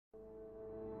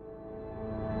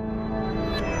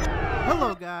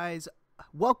Hello guys,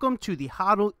 welcome to the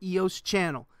HODL EOS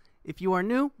channel. If you are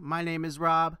new, my name is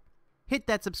Rob. Hit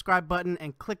that subscribe button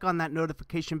and click on that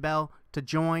notification bell to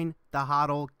join the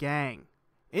HODL gang.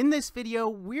 In this video,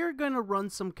 we're going to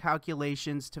run some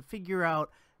calculations to figure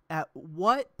out at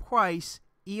what price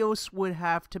EOS would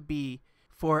have to be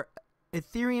for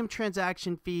Ethereum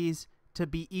transaction fees to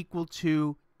be equal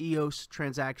to EOS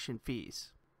transaction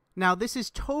fees. Now, this is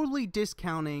totally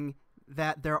discounting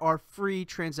that there are free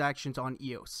transactions on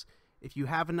EOS. If you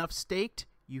have enough staked,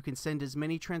 you can send as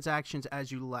many transactions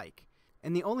as you like.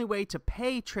 And the only way to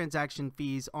pay transaction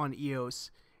fees on EOS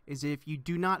is if you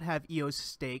do not have EOS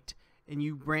staked and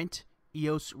you rent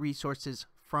EOS resources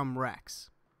from REX.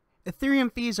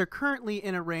 Ethereum fees are currently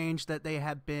in a range that they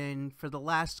have been for the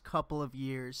last couple of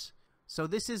years. So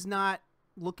this is not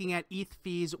looking at ETH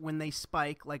fees when they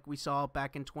spike like we saw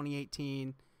back in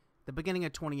 2018, the beginning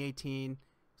of 2018.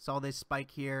 Saw this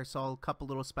spike here, saw a couple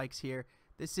little spikes here.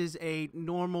 This is a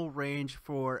normal range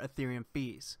for Ethereum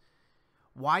fees.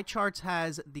 YCharts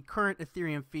has the current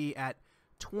Ethereum fee at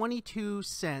 22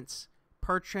 cents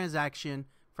per transaction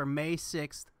for May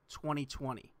 6th,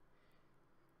 2020.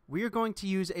 We are going to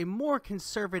use a more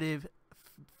conservative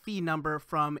fee number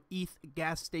from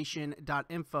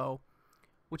ethgasstation.info,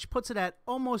 which puts it at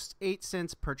almost 8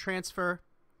 cents per transfer.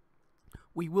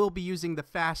 We will be using the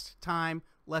fast time,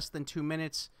 less than 2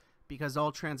 minutes, because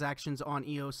all transactions on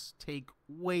EOS take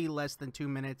way less than 2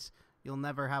 minutes. You'll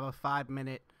never have a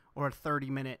 5-minute or a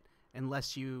 30-minute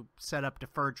unless you set up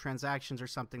deferred transactions or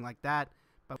something like that.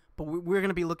 But we're going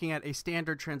to be looking at a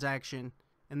standard transaction,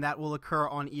 and that will occur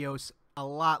on EOS a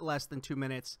lot less than 2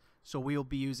 minutes. So we'll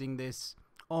be using this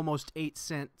almost 8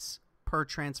 cents per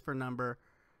transfer number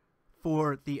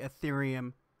for the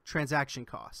Ethereum transaction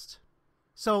cost.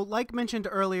 So like mentioned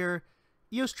earlier,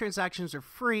 EOS transactions are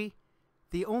free.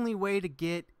 The only way to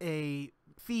get a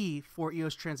fee for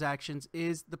EOS transactions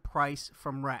is the price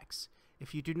from REX.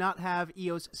 If you do not have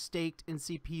EOS staked in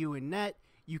CPU and net,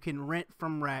 you can rent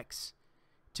from REX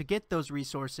to get those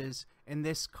resources, and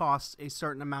this costs a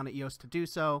certain amount of EOS to do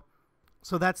so.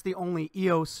 So that's the only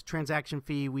EOS transaction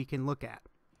fee we can look at.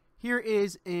 Here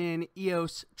is an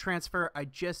EOS transfer I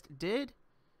just did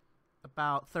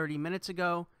about 30 minutes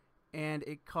ago, and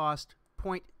it cost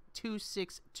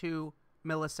 0.262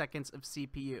 milliseconds of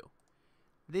CPU.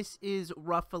 This is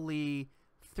roughly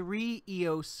 3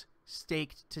 EOS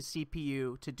staked to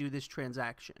CPU to do this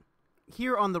transaction.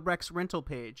 Here on the REX rental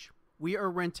page, we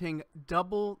are renting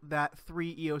double that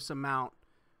 3 EOS amount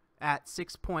at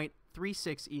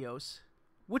 6.36 EOS,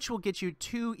 which will get you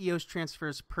 2 EOS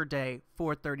transfers per day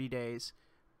for 30 days.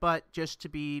 But just to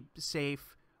be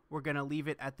safe, we're going to leave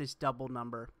it at this double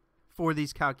number for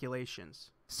these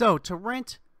calculations. So to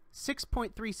rent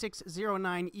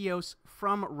 6.3609 EOS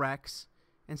from REX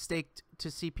and staked to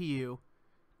CPU,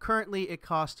 currently it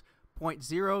costs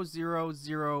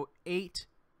 0.0008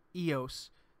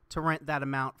 EOS to rent that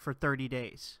amount for 30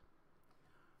 days.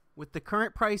 With the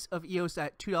current price of EOS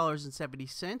at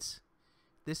 $2.70,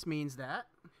 this means that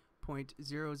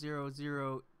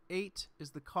 0.0008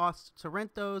 is the cost to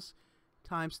rent those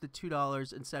times the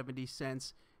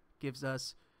 $2.70 gives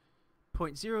us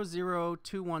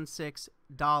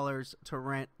 $0.00216 to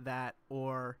rent that,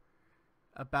 or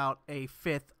about a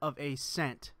fifth of a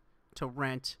cent to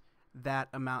rent that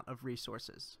amount of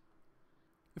resources.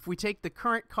 If we take the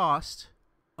current cost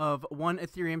of one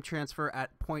Ethereum transfer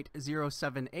at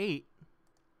 0.078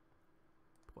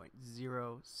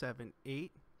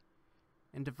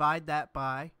 and divide that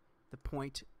by the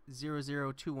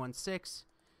 0.00216,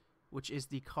 which is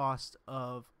the cost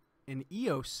of an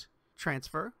EOS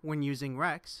transfer when using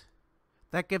REX,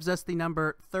 that gives us the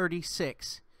number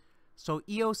 36. So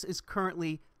EOS is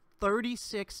currently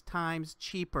 36 times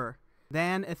cheaper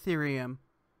than Ethereum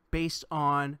based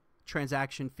on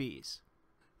transaction fees.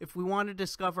 If we want to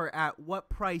discover at what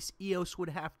price EOS would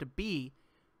have to be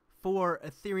for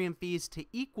Ethereum fees to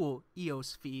equal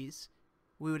EOS fees,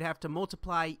 we would have to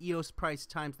multiply EOS price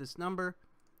times this number.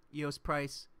 EOS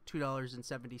price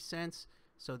 $2.70,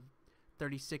 so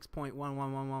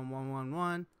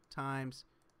 36.111111 times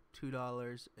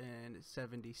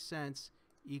 $2.70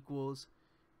 equals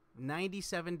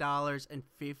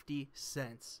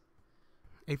 $97.50,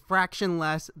 a fraction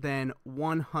less than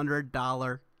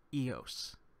 $100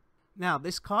 EOS. Now,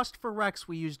 this cost for REX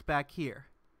we used back here.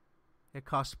 It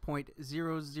cost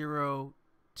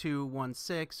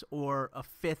 0.00216, or a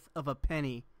fifth of a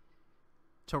penny,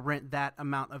 to rent that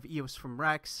amount of EOS from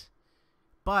REX.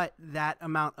 But that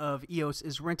amount of EOS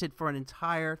is rented for an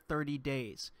entire 30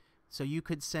 days. So you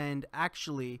could send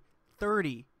actually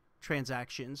 30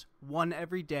 transactions, one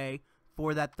every day,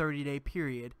 for that 30-day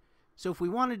period. So if we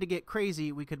wanted to get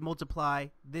crazy, we could multiply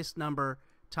this number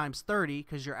times 30,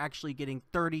 because you're actually getting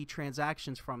 30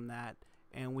 transactions from that,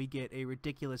 and we get a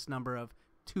ridiculous number of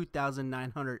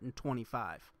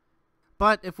 2,925.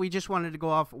 But if we just wanted to go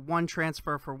off one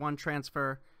transfer for one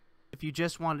transfer, if you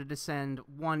just wanted to send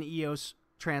one EOS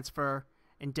transfer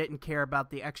and didn't care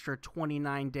about the extra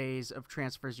 29 days of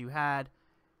transfers you had,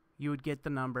 you would get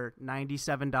the number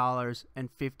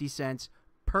 $97.50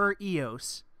 per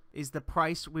EOS is the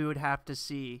price we would have to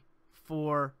see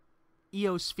for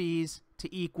EOS fees to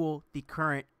equal the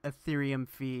current Ethereum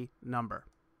fee number.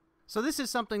 So this is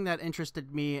something that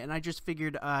interested me, and I just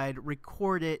figured I'd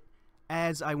record it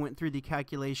as I went through the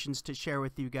calculations to share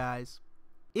with you guys.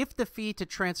 If the fee to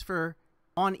transfer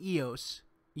on EOS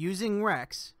using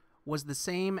REX was the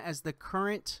same as the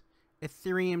current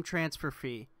Ethereum transfer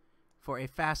fee for a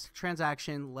fast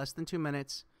transaction less than 2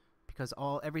 minutes, because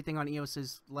everything on EOS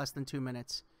is less than 2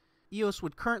 minutes, EOS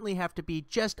would currently have to be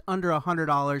just under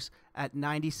 $100 at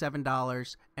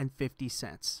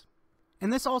 $97.50.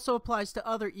 And this also applies to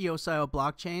other EOS.io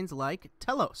blockchains like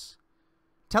Telos.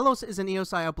 Telos is an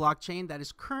EOS.io blockchain that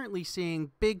is currently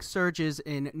seeing big surges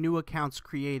in new accounts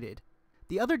created.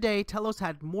 The other day, Telos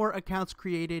had more accounts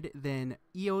created than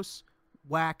EOS,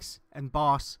 Wax, and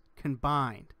Boss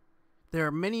combined. There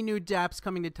are many new dApps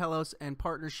coming to Telos and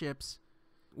partnerships,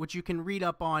 which you can read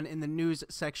up on in the news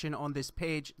section on this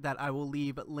page that I will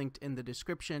leave linked in the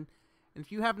description. And if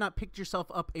you have not picked yourself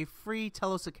up a free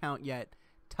Telos account yet,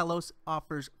 Telos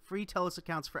offers free Telos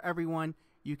accounts for everyone.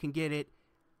 You can get it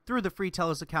through the free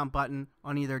Telos account button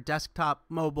on either desktop,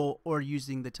 mobile, or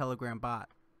using the Telegram bot.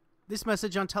 This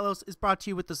message on Telos is brought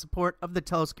to you with the support of the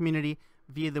Telos community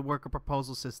via the worker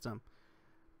proposal system.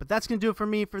 But that's going to do it for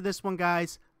me for this one,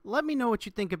 guys. Let me know what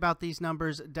you think about these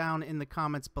numbers down in the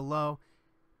comments below.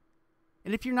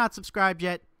 And if you're not subscribed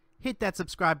yet, hit that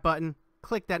subscribe button,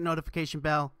 click that notification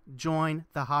bell, join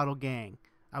the HODL gang.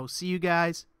 I will see you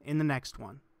guys in the next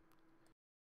one.